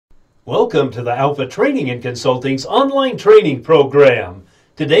Welcome to the Alpha Training and Consulting's online training program.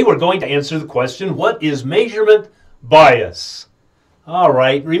 Today we're going to answer the question, what is measurement bias? All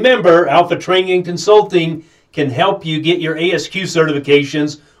right, remember, Alpha Training and Consulting can help you get your ASQ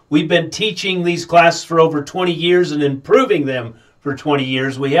certifications. We've been teaching these classes for over 20 years and improving them for 20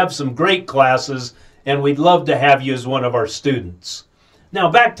 years. We have some great classes, and we'd love to have you as one of our students. Now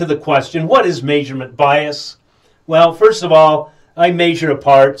back to the question, what is measurement bias? Well, first of all, I measure a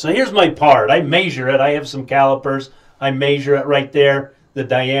part. So here's my part. I measure it. I have some calipers. I measure it right there, the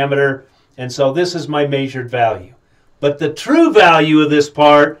diameter. And so this is my measured value. But the true value of this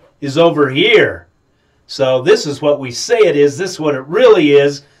part is over here. So this is what we say it is. This is what it really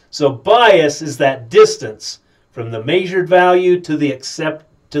is. So bias is that distance from the measured value to the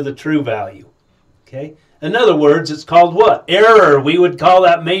true value. Okay? In other words, it's called what? Error. We would call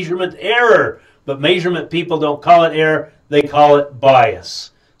that measurement error. But measurement people don't call it error. They call it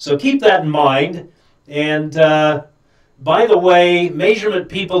bias. So keep that in mind. And by the way, measurement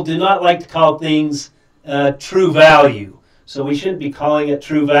people do not like to call things true value. So we shouldn't be calling it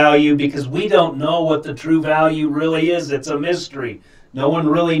true value because we don't know what the true value really is. It's a mystery. No one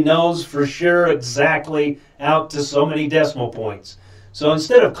really knows for sure exactly out to so many decimal points. So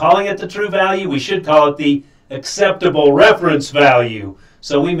instead of calling it the true value, we should call it the acceptable reference value.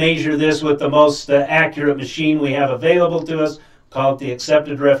 So we measure this with the most accurate machine we have available to us, call it the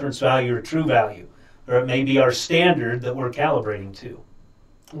accepted reference value or true value. Or it may be our standard that we're calibrating to.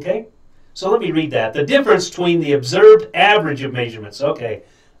 Okay? So let me read that. The difference between the observed average of measurements. Okay,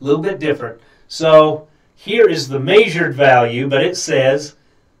 a little bit different. So here is the measured value, but it says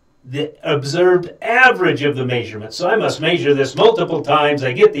the observed average of the measurement. So I must measure this multiple times.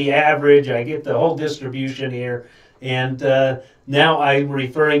 I get the average. I get the whole distribution here. And now I'm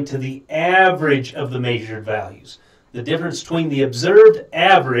referring to the average of the measured values. The difference between the observed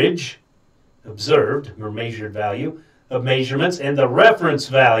average, observed or measured value of measurements, and the reference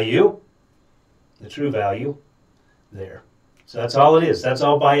value, the true value, there. So that's all it is. That's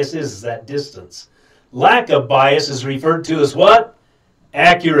all bias is that distance. Lack of bias is referred to as what?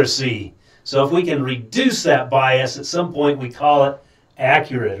 Accuracy. So if we can reduce that bias, at some point we call it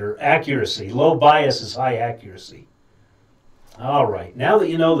accurate or accuracy. Low bias is high accuracy. All right, now that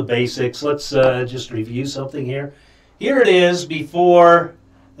you know the basics, let's just review something here. Here it is before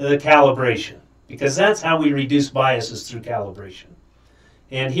the calibration, because that's how we reduce biases through calibration.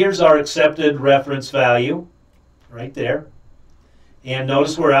 And here's our accepted reference value, right there. And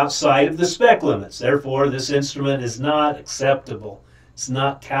notice we're outside of the spec limits. Therefore, this instrument is not acceptable. It's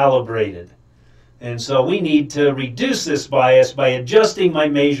not calibrated. And so we need to reduce this bias by adjusting my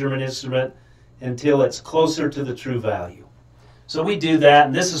measurement instrument until it's closer to the true value. So we do that,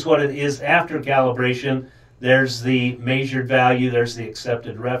 and this is what it is after calibration. There's the measured value, there's the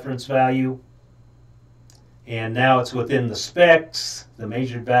accepted reference value. And now it's within the specs, the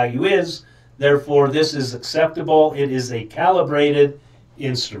measured value is. Therefore, this is acceptable. It is a calibrated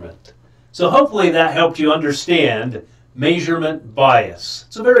instrument. So hopefully that helped you understand measurement bias.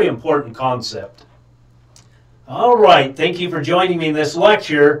 It's a very important concept. All right, thank you for joining me in this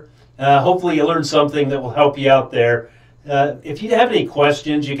lecture. Hopefully you learned something that will help you out there. If you have any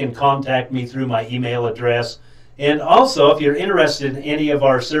questions, you can contact me through my email address. And also, if you're interested in any of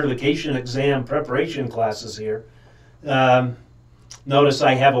our certification exam preparation classes here, notice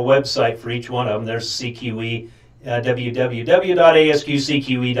I have a website for each one of them. There's CQE,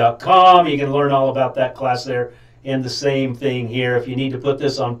 www.asqcqe.com. You can learn all about that class there. And the same thing here. If you need to put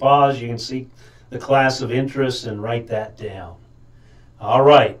this on pause, you can see the class of interest and write that down. All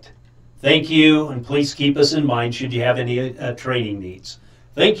right. Thank you, and please keep us in mind should you have any training needs.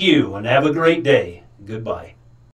 Thank you, and have a great day. Goodbye.